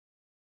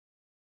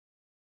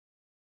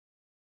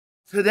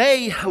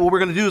Today, what we're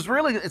going to do is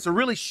it's a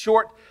really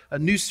short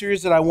new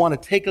series that I want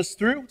to take us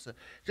through. It's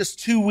just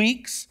 2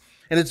 weeks,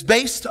 and it's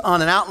based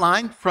on an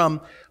outline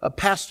from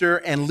pastor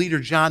and leader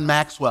John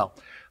Maxwell.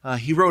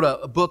 He wrote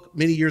a book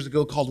many years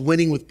ago called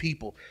Winning with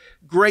People.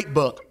 Great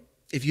book.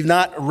 If you've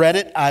not read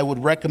it, I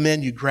would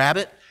recommend you grab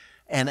it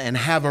and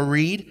have a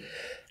read.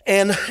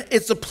 And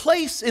it's a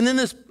place, and in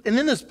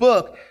this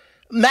book,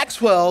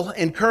 Maxwell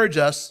encouraged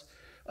us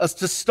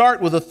to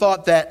start with a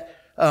thought that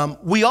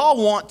we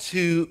all want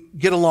to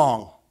get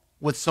along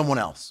with someone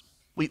else.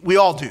 We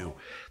all do.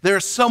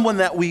 There's someone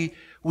that we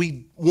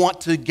want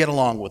to get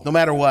along with, no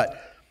matter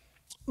what.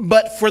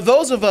 But for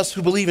those of us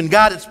who believe in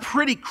God, it's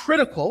pretty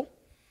critical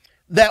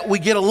that we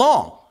get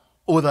along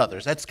with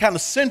others. That's kind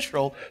of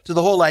central to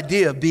the whole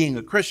idea of being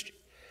a Christian.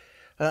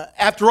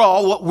 After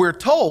all, what we're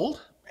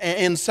told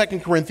in 2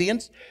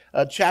 Corinthians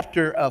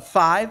chapter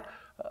 5,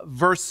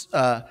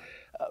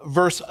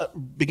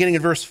 beginning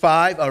in verse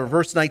 5, or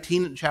verse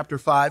 19 in chapter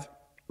 5,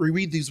 we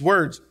read these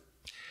words,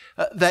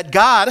 that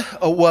God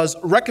was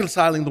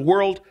reconciling the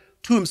world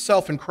to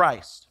himself in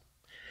Christ,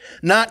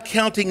 not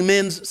counting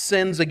men's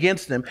sins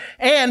against them,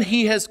 and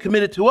he has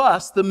committed to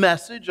us the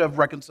message of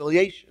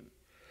reconciliation.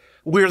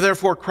 We are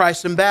therefore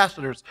Christ's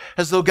ambassadors,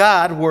 as though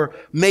God were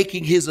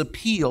making his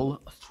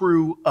appeal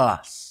through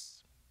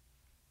us.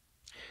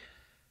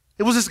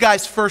 It was this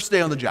guy's first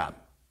day on the job,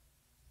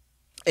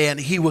 and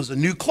he was a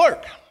new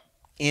clerk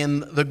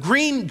in the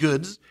green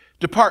goods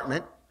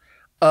department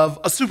of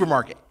a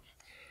supermarket.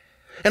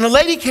 And a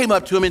lady came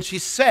up to him and she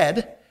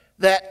said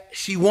that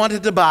she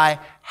wanted to buy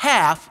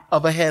half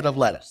of a head of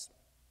lettuce.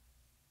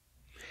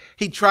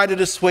 He tried to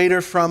dissuade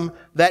her from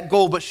that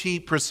goal, but she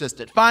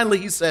persisted. Finally,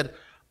 he said,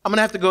 I'm going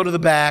to have to go to the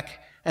back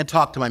and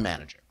talk to my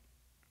manager.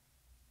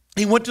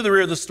 He went to the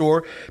rear of the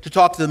store to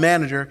talk to the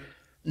manager,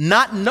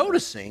 not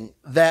noticing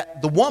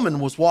that the woman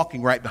was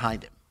walking right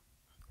behind him.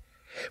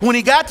 When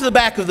he got to the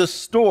back of the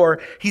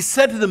store, he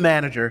said to the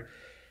manager,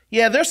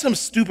 yeah, there's some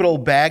stupid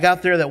old bag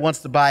out there that wants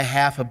to buy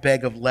half a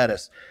bag of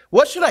lettuce.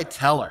 What should I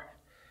tell her?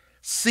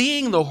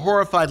 Seeing the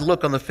horrified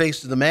look on the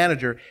face of the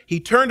manager, he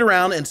turned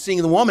around and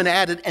seeing the woman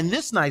added, and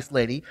this nice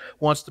lady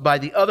wants to buy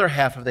the other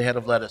half of the head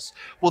of lettuce.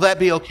 Will that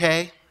be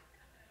okay?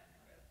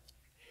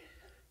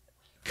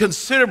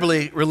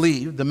 Considerably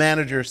relieved, the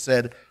manager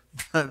said,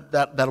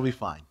 that'll be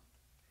fine.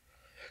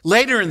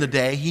 Later in the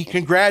day, he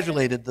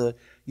congratulated the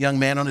young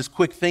man on his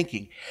quick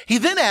thinking. He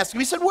then asked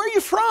him, he said, where are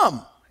you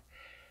from?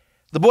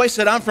 The boy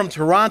said, I'm from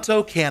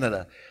Toronto,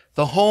 Canada,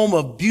 the home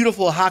of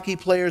beautiful hockey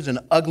players and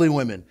ugly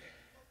women.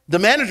 The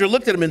manager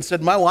looked at him and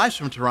said, my wife's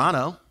from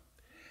Toronto.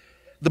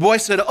 The boy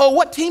said, oh,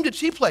 what team did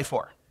she play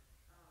for?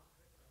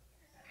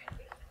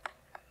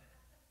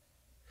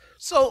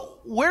 So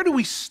where do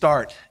we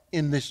start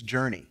in this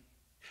journey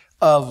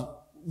of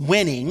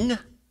winning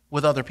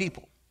with other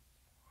people?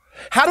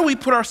 How do we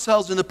put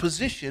ourselves in a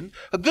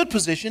good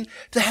position,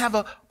 to have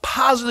a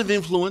positive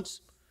influence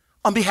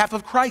on behalf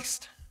of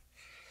Christ?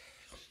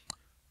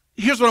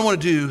 Here's what I want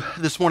to do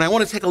this morning. I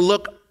want to take a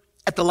look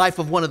at the life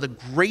of one of the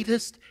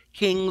greatest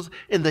kings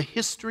in the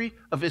history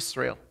of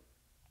Israel,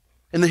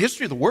 in the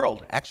history of the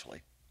world,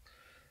 actually.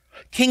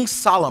 King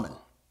Solomon.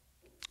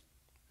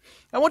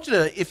 I want you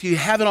to, if you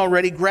haven't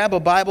already, grab a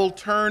Bible,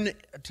 turn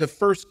to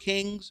 1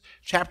 Kings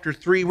chapter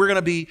 3. We're going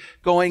to be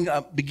going,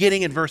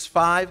 beginning in verse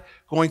 5,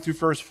 going through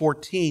verse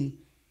 14.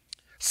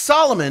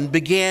 Solomon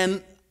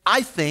began,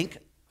 I think,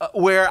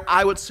 where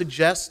I would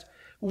suggest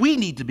we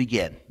need to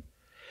begin.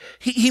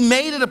 He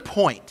made it a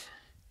point.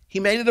 He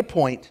made it a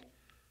point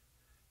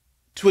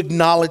to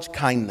acknowledge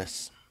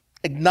kindness.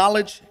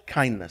 Acknowledge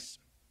kindness.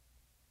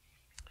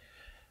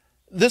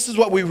 This is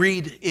what we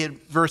read in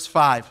verse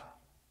 5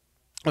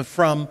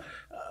 from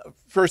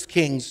 1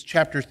 Kings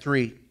chapter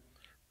 3.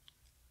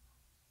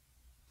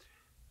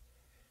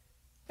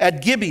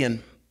 At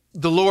Gibeon,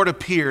 the Lord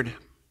appeared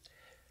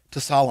to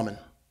Solomon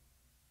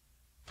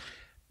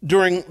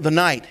during the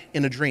night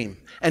in a dream.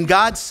 And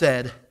God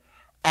said,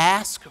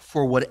 ask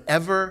for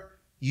whatever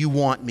you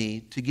want me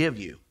to give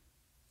you.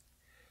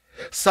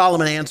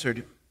 Solomon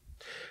answered,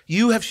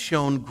 you have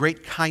shown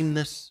great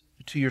kindness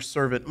to your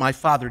servant, my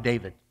father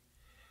David,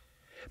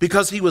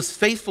 because he was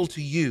faithful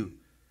to you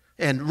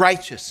and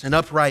righteous and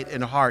upright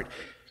in heart.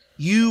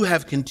 You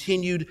have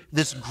continued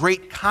this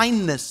great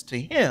kindness to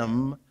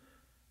him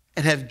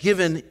and have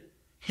given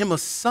him a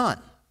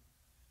son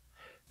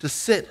to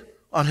sit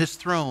on his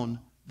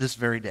throne this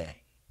very day.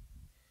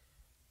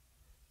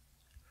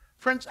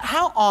 Friends,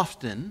 how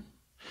often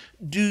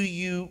do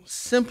you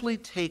simply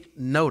take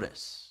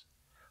notice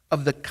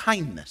of the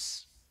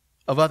kindness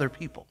of other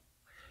people?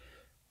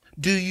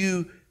 Do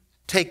you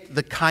take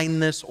the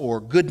kindness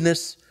or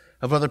goodness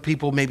of other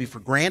people maybe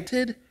for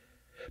granted?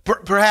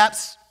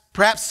 Perhaps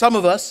some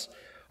of us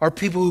are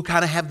people who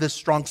kind of have this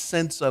strong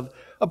sense of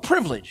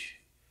privilege,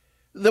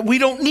 that we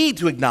don't need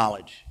to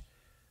acknowledge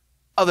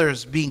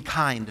others being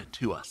kind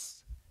to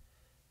us.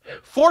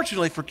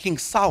 Fortunately for King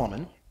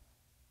Solomon,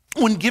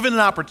 when given an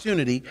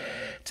opportunity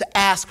to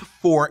ask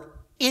for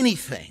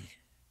anything,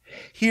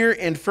 here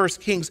in 1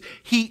 Kings,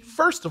 he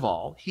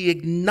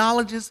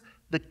acknowledges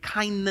the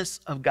kindness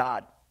of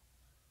God.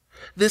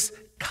 This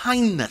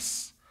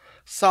kindness,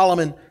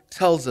 Solomon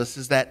tells us,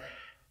 is that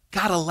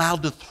God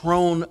allowed the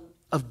throne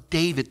of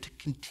David to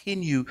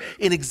continue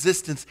in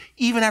existence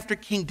even after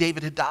King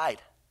David had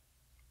died.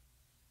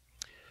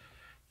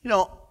 You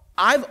know,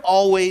 I've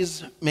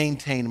always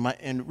maintained,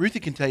 and Ruthie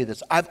can tell you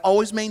this, I've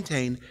always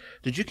maintained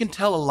that you can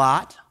tell a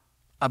lot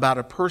about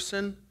a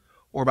person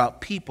or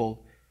about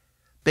people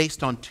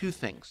based on two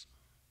things.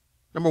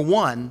 Number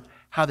one,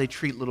 how they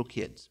treat little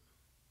kids.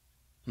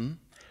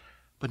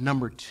 But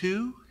number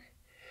two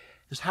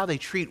is how they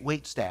treat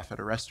waitstaff at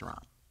a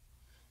restaurant.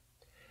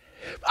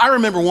 I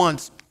remember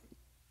once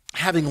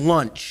having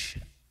lunch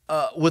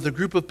with a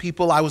group of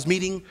people I was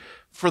meeting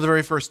for the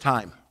very first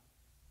time.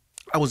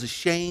 I was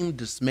ashamed,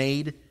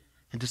 dismayed,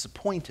 and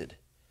disappointed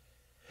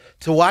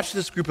to watch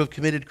this group of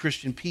committed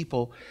Christian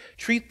people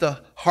treat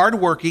the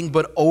hardworking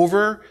but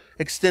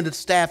overextended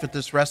staff at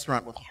this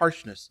restaurant with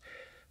harshness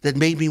that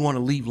made me want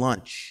to leave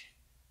lunch,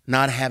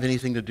 not have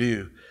anything to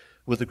do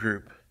with the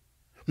group.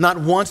 Not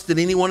once did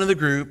anyone in the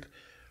group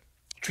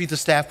treat the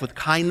staff with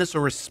kindness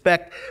or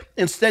respect.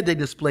 Instead, they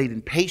displayed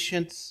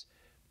impatience,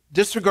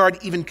 disregard,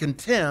 even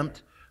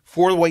contempt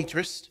for the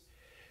waitress,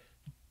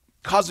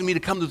 causing me to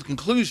come to the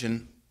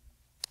conclusion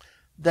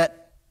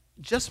that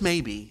just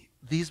maybe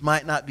these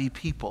might not be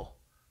people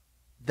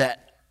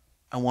that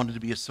I wanted to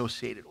be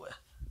associated with.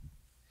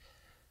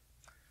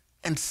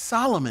 And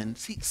Solomon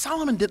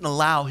didn't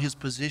allow his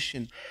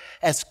position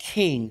as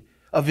king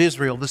of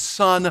Israel, the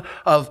son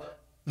of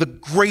the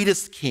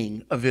greatest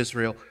king of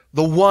Israel,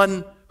 the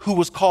one who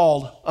was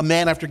called a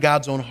man after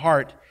God's own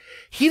heart.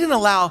 He didn't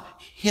allow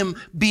him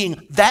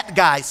being that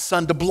guy's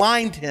son to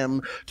blind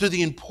him to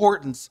the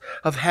importance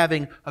of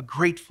having a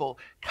grateful,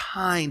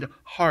 kind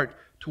heart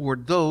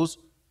toward those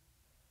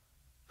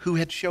who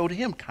had showed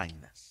him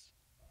kindness.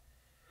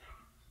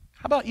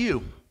 How about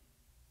you?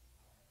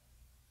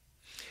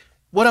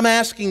 What I'm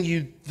asking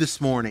you this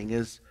morning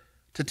is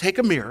to take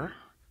a mirror,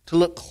 to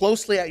look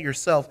closely at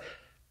yourself,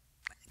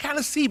 kind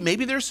of see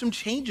maybe there's some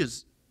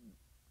changes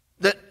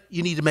that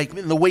you need to make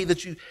in the way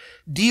that you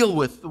deal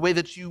with, the way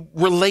that you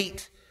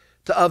relate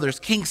to others.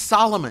 King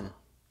Solomon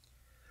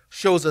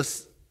shows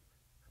us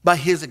by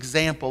his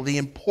example the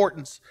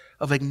importance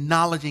of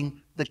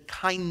acknowledging the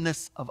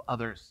kindness of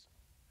others.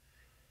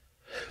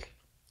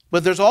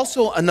 But there's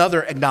also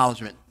another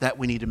acknowledgement that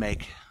we need to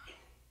make.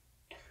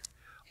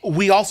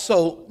 We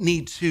also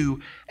need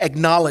to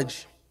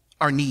acknowledge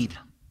our need.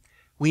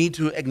 We need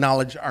to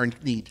acknowledge our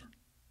need.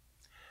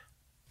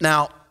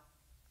 Now,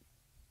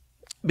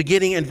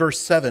 beginning in verse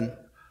 7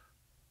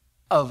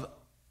 of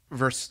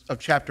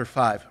chapter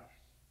 5,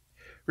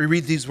 we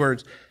read these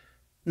words.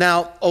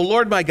 Now, O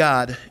Lord my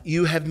God,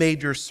 you have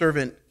made your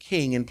servant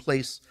king in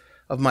place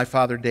of my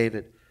father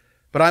David.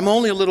 But I'm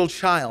only a little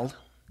child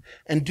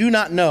and do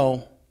not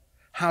know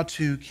how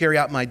to carry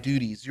out my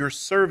duties. Your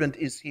servant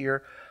is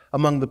here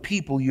among the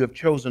people you have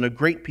chosen, a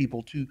great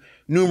people, too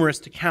numerous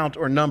to count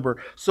or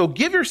number. So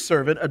give your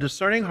servant a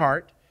discerning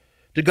heart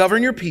to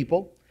govern your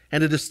people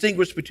and to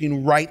distinguish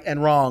between right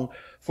and wrong.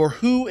 For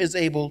who is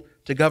able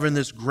to govern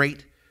this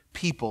great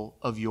people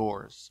of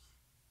yours?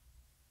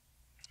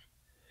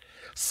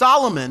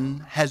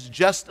 Solomon has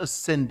just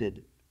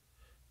ascended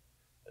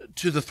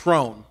to the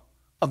throne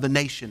of the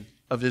nation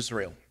of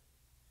Israel.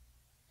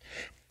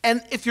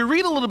 And if you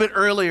read a little bit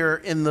earlier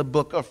in the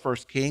book of 1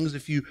 Kings,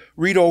 if you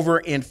read over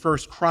in 1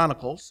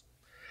 Chronicles,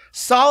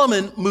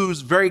 Solomon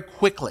moves very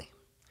quickly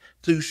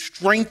to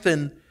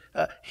strengthen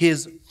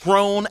his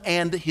throne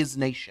and his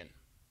nation.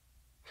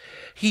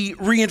 He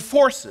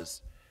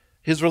reinforces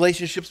his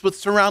relationships with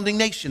surrounding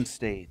nation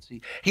states.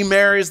 He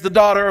marries the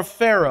daughter of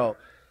Pharaoh,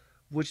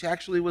 which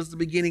actually was the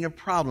beginning of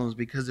problems,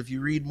 because if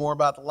you read more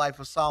about the life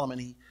of Solomon,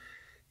 he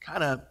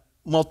kind of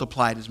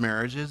multiplied his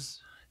marriages.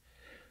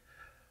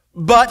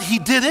 But he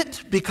did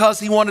it because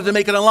he wanted to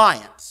make an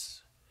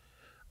alliance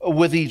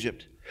with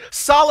Egypt.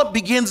 Solomon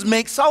begins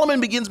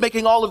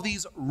making all of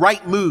these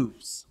right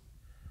moves.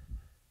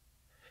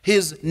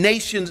 His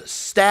nation's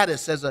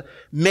status as a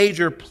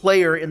major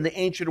player in the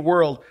ancient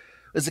world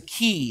is a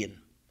key. And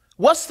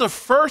what's the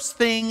first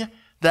thing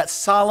that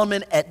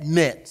Solomon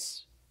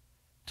admits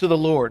to the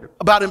Lord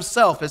about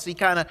himself as he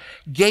kind of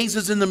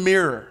gazes in the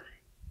mirror?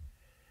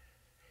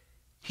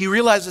 He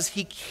realizes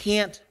he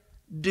can't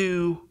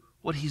do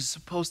what he's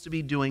supposed to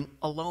be doing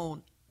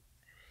alone.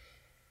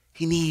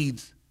 He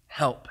needs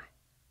help.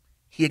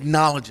 He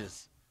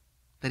acknowledges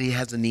that he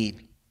has a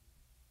need.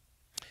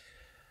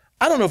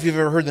 I don't know if you've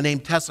ever heard the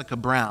name Tessica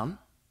Brown.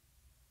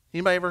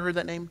 Anybody ever heard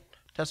that name,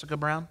 Tessica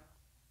Brown?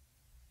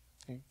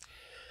 Okay.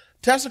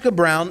 Tessica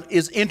Brown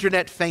is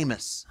internet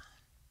famous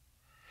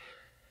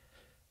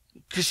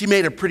because she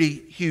made a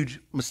pretty huge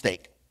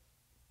mistake.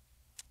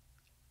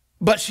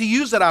 But she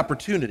used that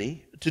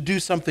opportunity to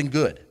do something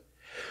good.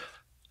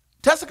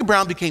 Tessica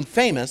Brown became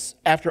famous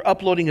after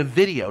uploading a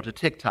video to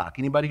TikTok.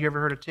 Anybody here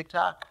ever heard of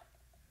TikTok?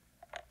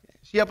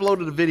 She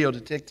uploaded a video to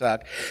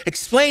TikTok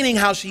explaining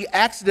how she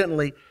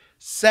accidentally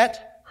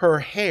set her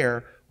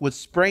hair with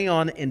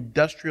spray-on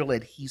industrial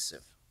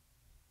adhesive.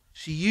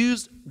 She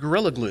used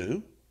Gorilla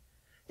Glue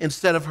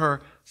instead of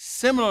her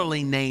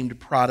similarly named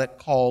product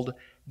called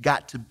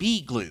Got to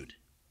Be Glued.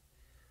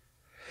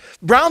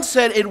 Brown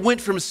said it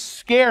went from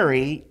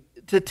scary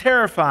to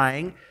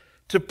terrifying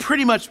to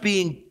pretty much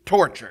being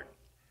tortured.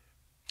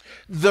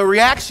 The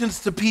reactions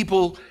to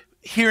people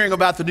hearing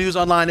about the news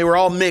online, they were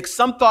all mixed.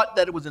 Some thought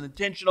that it was an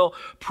intentional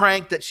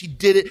prank, that she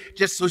did it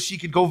just so she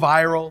could go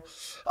viral.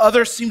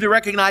 Others seemed to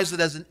recognize it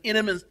as an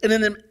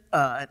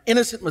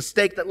innocent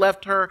mistake that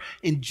left her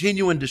in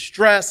genuine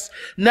distress.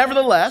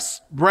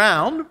 Nevertheless,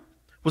 Brown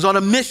was on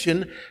a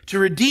mission to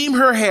redeem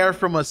her hair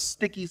from a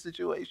sticky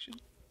situation.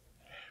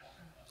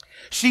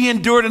 She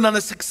endured an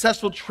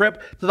unsuccessful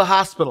trip to the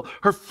hospital.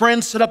 Her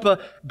friends set up a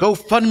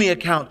GoFundMe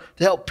account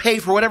to help pay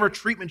for whatever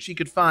treatment she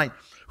could find.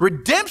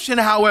 Redemption,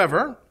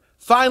 however,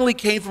 finally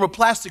came from a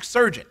plastic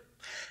surgeon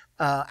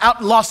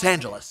out in Los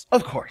Angeles,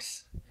 of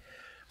course.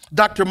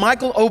 Dr.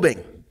 Michael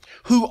Obeng,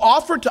 who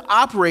offered to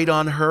operate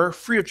on her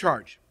free of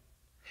charge.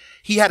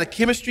 He had a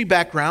chemistry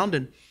background,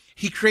 and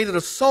he created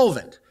a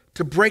solvent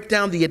to break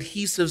down the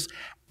adhesive's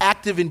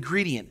active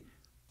ingredient,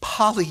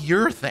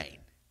 polyurethane.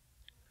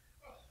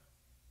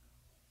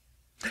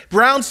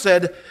 Brown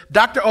said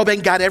Dr.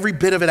 Obeng got every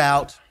bit of it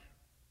out,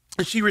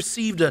 and she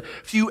received a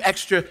few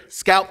extra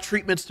scalp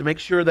treatments to make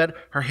sure that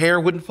her hair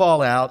wouldn't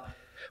fall out.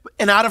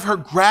 And out of her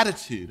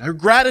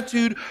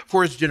gratitude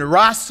for his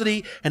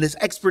generosity and his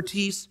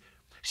expertise,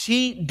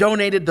 she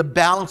donated the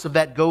balance of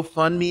that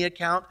GoFundMe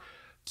account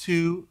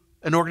to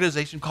an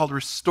organization called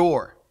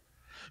Restore.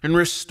 And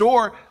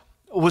Restore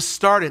was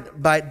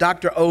started by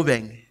Dr.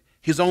 Obeng,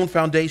 his own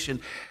foundation,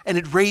 and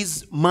it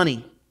raised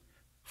money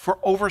for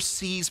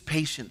overseas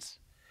patients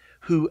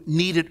who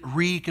needed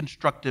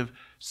reconstructive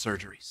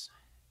surgeries.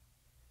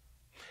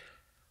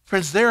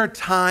 Friends, there are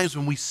times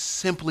when we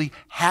simply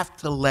have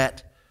to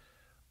let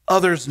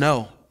others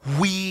know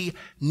we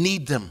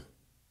need them.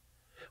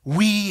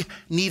 We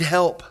need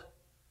help.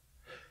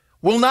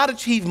 We'll not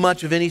achieve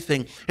much of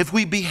anything if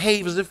we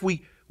behave as if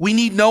we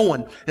need no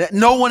one, that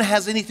no one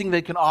has anything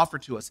they can offer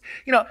to us.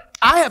 You know,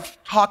 I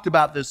have talked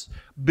about this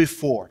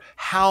before,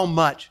 how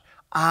much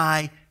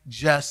I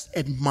just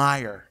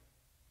admire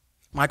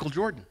Michael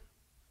Jordan.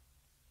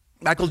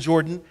 Michael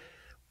Jordan,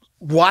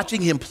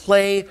 watching him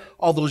play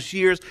all those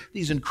years,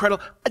 these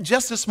incredible.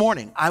 Just this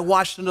morning, I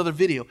watched another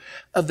video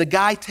of the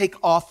guy take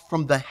off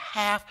from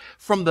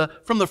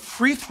the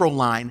free throw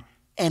line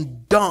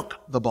and dunk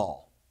the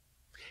ball.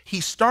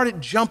 He started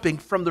jumping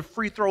from the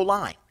free throw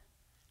line.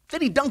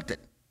 Then he dunked it.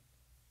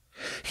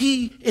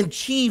 He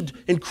achieved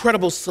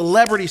incredible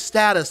celebrity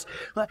status.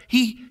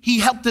 He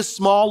helped this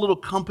small little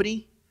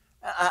company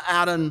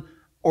out in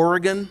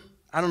Oregon.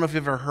 I don't know if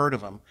you've ever heard of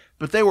them,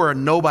 but they were a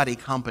nobody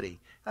company.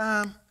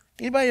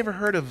 Anybody ever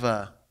heard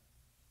of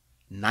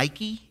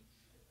Nike?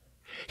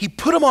 He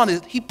put them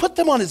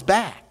on his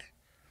back,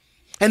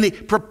 and they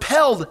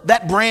propelled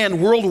that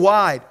brand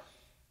worldwide.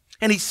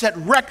 And he set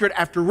record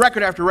after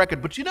record after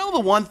record. But you know the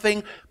one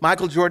thing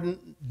Michael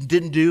Jordan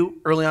didn't do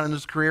early on in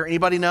his career?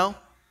 Anybody know?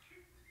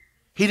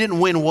 He didn't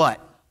win what?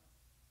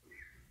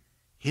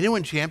 He didn't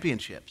win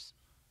championships.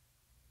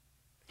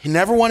 He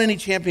never won any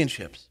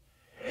championships.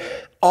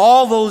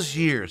 All those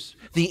years,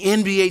 the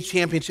NBA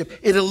championship,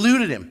 it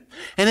eluded him.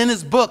 And in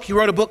his book, he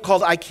wrote a book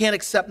called I Can't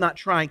Accept Not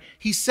Trying.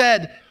 He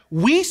said,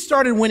 we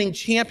started winning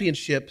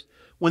championships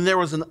when there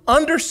was an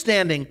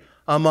understanding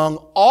among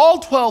all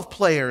 12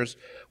 players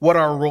what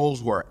our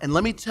roles were. And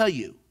let me tell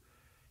you,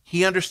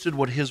 he understood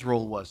what his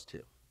role was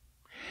too.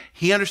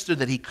 He understood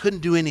that he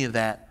couldn't do any of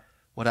that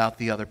without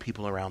the other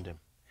people around him.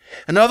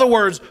 In other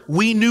words,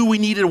 we knew we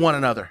needed one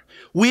another.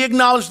 We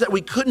acknowledged that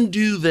we couldn't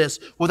do this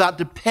without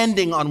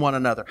depending on one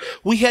another.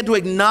 We had to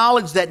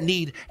acknowledge that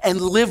need and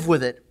live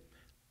with it.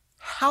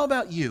 How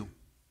about you?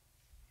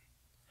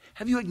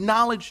 Have you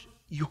acknowledged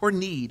your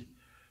need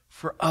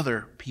for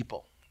other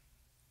people?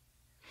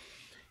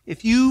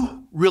 If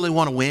you really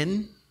want to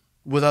win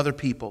with other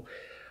people,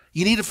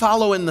 you need to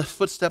follow in the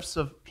footsteps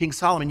of King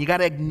Solomon. You got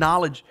to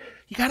acknowledge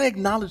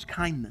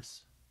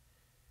kindness.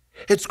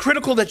 It's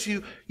critical that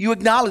you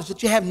acknowledge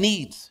that you have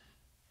needs.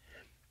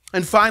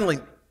 And finally,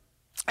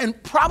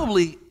 and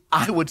probably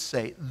I would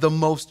say the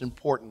most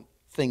important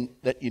thing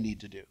that you need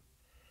to do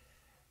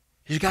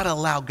is you got to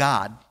allow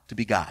God to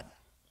be God.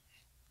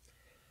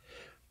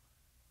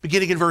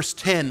 Beginning in verse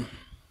 10,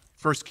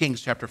 1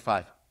 Kings chapter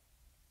 5.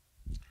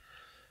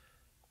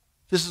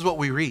 This is what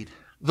we read.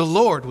 The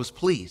Lord was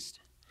pleased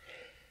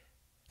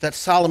that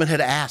Solomon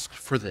had asked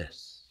for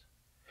this.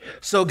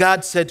 So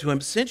God said to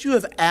him, since you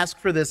have asked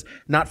for this,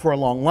 not for a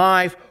long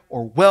life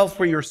or wealth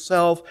for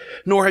yourself,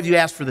 nor have you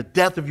asked for the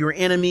death of your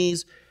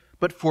enemies,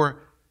 but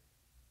for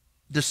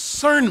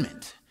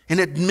discernment in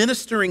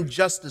administering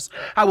justice,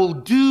 I will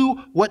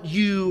do what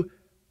you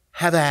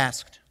have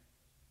asked.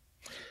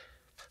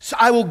 So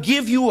I will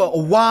give you a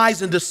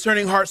wise and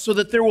discerning heart so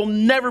that there will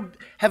never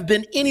have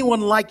been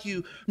anyone like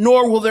you,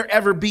 nor will there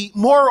ever be.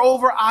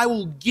 Moreover, I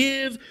will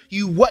give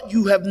you what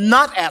you have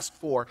not asked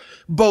for,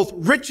 both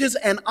riches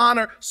and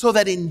honor, so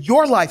that in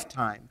your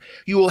lifetime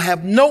you will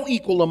have no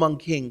equal among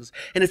kings.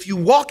 And if you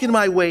walk in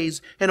my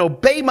ways and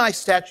obey my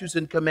statutes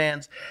and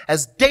commands,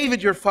 as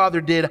David your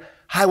father did,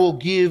 I will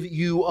give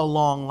you a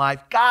long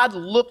life. God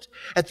looked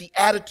at the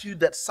attitude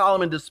that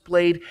Solomon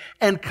displayed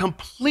and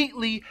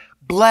completely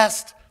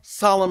blessed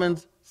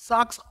Solomon's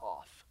socks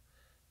off.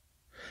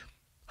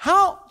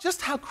 How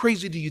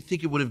crazy do you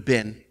think it would have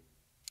been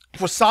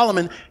for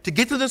Solomon to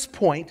get to this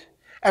point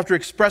after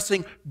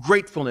expressing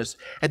gratefulness,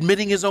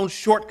 admitting his own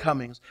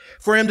shortcomings,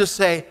 for him to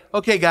say,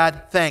 okay,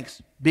 God,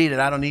 thanks, beat it,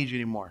 I don't need you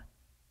anymore.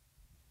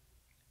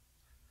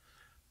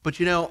 But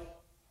you know,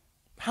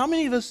 how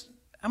many of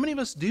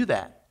us do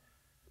that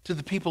to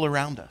the people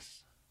around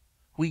us?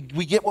 We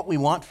get what we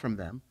want from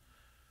them,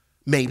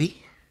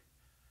 maybe.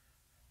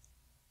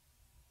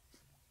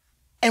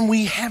 And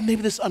we have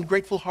maybe this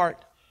ungrateful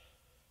heart.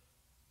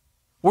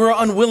 We're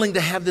unwilling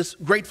to have this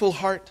grateful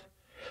heart.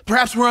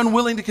 Perhaps we're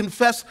unwilling to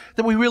confess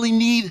that we really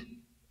need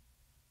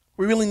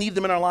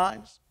them in our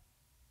lives.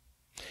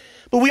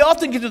 But we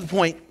often get to the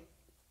point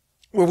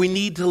where we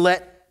need to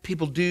let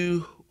people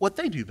do what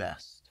they do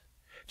best.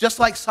 Just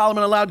like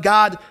Solomon allowed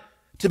God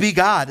to be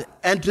God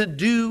and to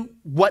do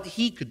what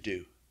he could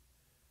do.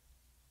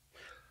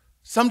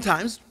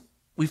 Sometimes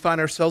we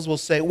find ourselves, we'll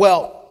say,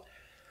 well,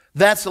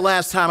 that's the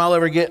last time I'll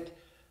ever get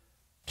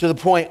to the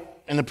point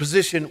in a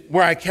position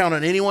where I count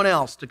on anyone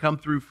else to come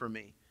through for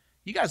me.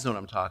 You guys know what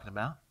I'm talking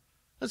about.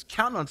 I was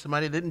counting on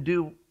somebody that didn't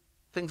do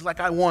things like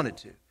I wanted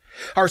to.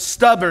 Our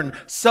stubborn,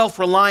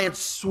 self-reliant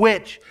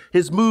switch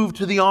is moved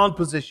to the on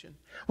position.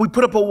 We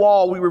put up a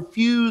wall. We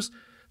refuse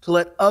to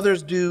let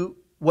others do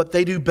what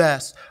they do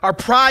best. Our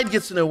pride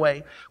gets in the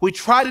way. We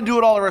try to do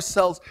it all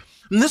ourselves.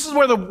 And this is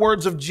where the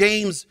words of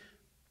James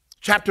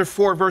chapter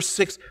 4, verse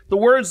 6, the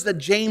words that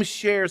James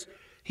shares,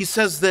 he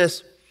says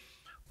this,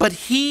 but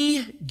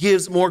he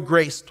gives more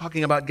grace,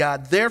 talking about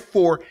God.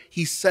 Therefore,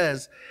 he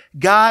says,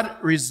 God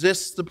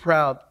resists the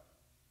proud,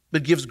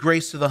 but gives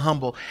grace to the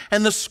humble.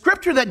 And the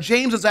scripture that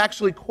James is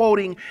actually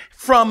quoting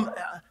from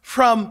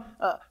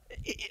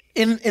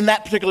in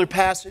that particular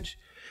passage,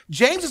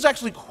 James is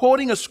actually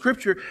quoting a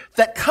scripture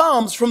that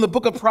comes from the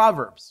book of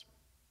Proverbs.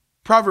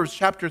 Proverbs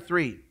chapter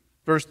 3,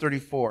 verse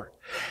 34.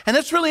 And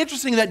it's really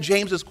interesting that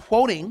James is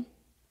quoting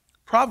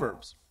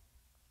Proverbs.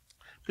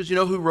 Because you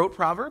know who wrote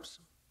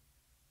Proverbs?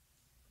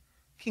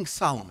 King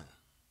Solomon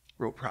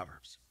wrote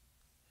Proverbs.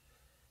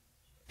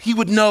 He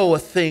would know a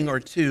thing or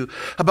two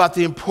about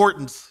the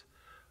importance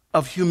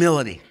of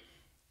humility.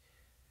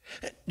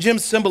 Jim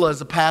Cymbala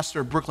is a pastor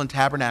of Brooklyn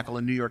Tabernacle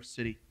in New York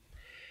City.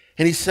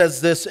 And he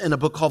says this in a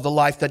book called The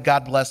Life That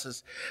God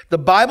Blesses. The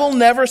Bible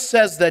never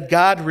says that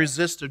God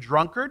resists a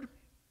drunkard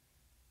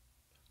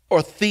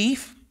or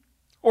thief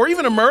or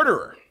even a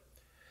murderer,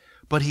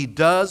 but he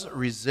does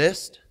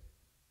resist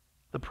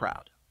the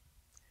proud.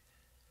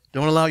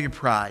 Don't allow your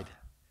pride.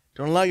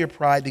 Don't allow your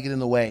pride to get in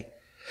the way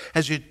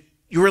as you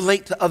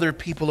relate to other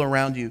people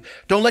around you.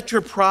 Don't let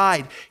your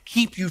pride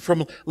keep you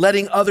from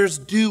letting others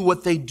do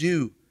what they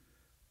do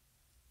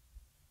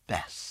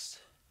best.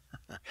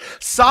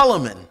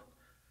 Solomon,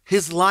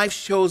 his life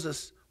shows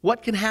us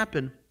what can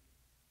happen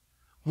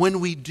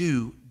when we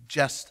do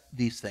just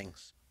these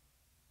things.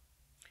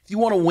 If you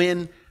want to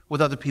win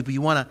with other people,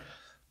 you want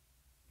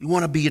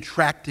to be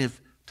attractive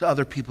to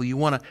other people, you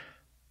want to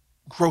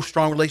grow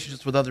strong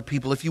relationships with other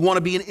people, if you want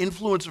to be an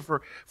influencer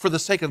for the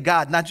sake of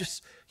God, not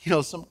just,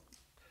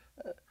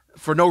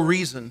 for no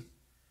reason,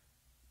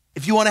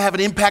 if you want to have an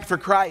impact for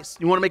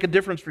Christ, you want to make a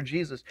difference for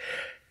Jesus,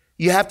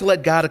 you have to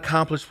let God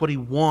accomplish what he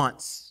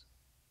wants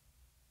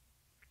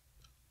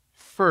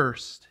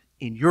first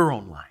in your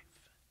own life.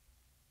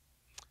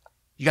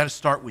 You got to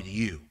start with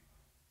you.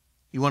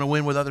 You want to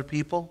win with other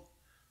people?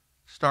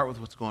 Start with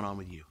what's going on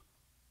with you.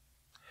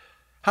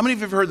 How many of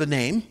you have heard the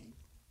name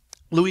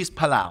Luis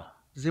Palau?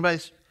 Does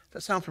anybody that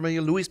sound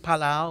familiar? Luis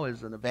Palau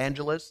is an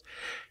evangelist.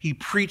 He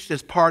preached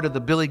as part of the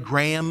Billy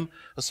Graham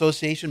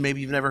Association. Maybe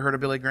you've never heard of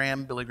Billy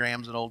Graham. Billy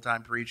Graham's an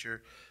old-time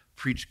preacher.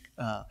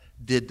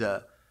 Did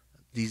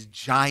these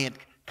giant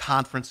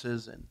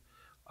conferences and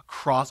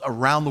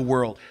around the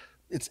world.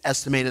 It's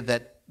estimated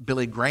that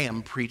Billy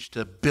Graham preached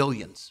to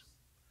billions.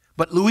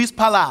 But Luis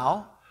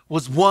Palau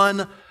was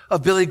one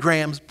of Billy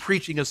Graham's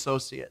preaching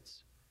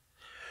associates.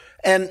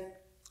 And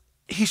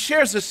he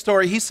shares this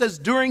story. He says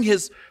during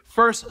his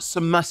first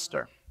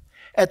semester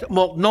at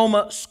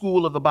Multnomah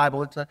School of the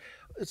Bible,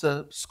 it's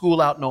a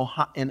school out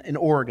in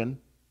Oregon,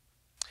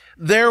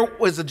 there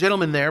was a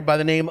gentleman there by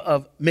the name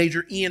of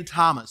Major Ian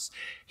Thomas.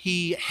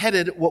 He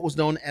headed what was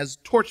known as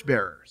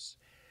torchbearers.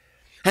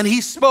 And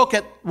he spoke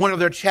at one of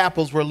their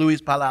chapels where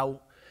Luis Palau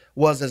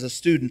was as a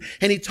student.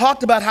 And he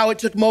talked about how it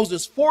took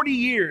Moses 40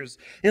 years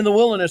in the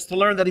wilderness to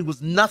learn that he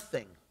was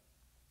nothing.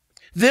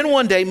 Then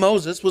one day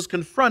Moses was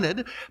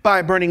confronted by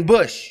a burning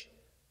bush,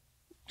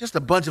 just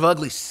a bunch of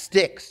ugly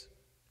sticks.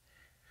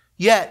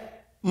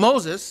 Yet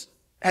Moses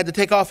had to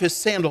take off his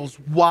sandals.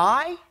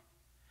 Why?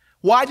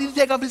 Why did he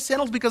take off his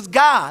sandals? Because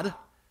God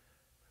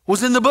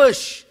was in the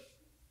bush.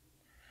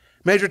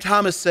 Major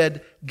Thomas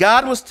said,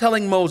 God was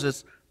telling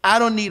Moses, I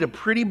don't need a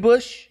pretty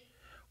bush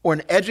or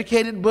an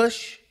educated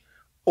bush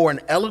or an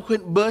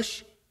eloquent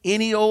bush.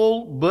 Any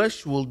old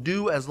bush will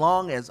do as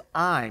long as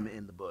I'm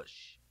in the bush.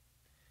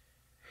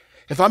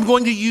 If I'm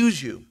going to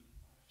use you,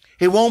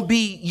 it won't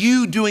be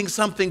you doing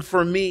something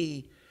for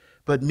me,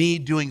 but me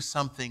doing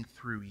something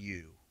through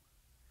you.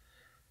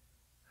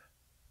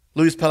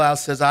 Luis Palau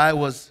says, I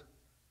was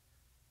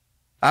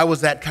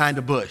that kind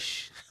of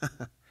bush.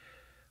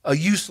 A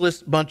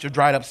useless bunch of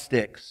dried up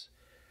sticks.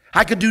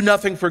 I could do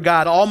nothing for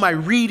God. All my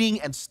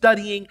reading and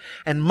studying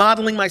and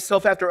modeling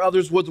myself after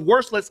others was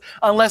worthless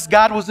unless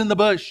God was in the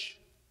bush.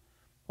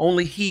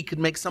 Only He could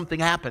make something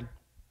happen.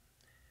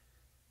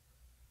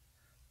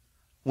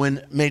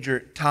 When Major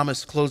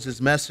Thomas closed his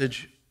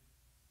message,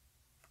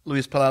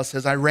 Luis Palau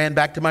says, I ran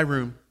back to my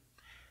room,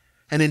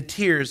 and in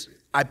tears,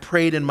 I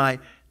prayed in my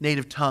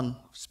native tongue,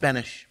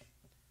 Spanish.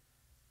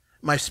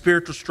 My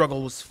spiritual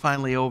struggle was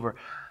finally over.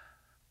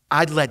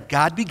 I'd let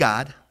God be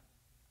God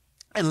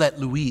and let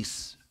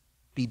Luis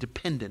be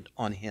dependent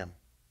on Him.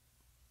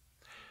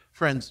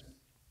 Friends,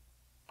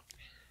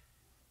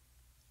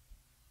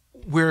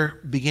 we're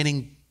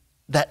beginning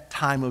that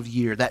time of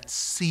year, that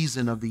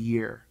season of the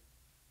year,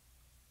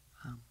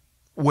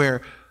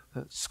 where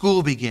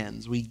school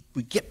begins. We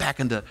get back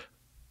into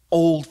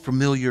old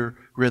familiar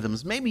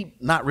rhythms. Maybe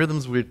not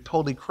rhythms we're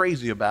totally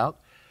crazy about,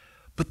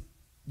 but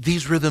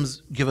these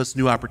rhythms give us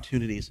new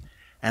opportunities.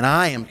 And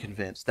I am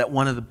convinced that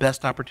one of the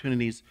best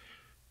opportunities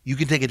you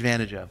can take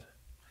advantage of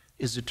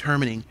is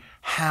determining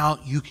how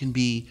you can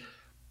be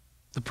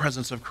the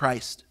presence of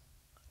Christ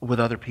with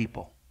other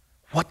people.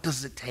 What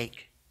does it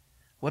take?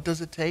 What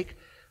does it take?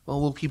 Well,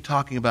 we'll keep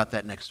talking about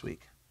that next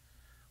week.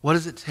 What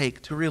does it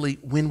take to really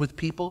win with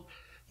people?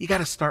 You got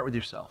to start with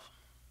yourself.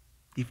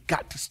 You've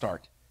got to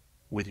start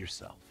with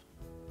yourself.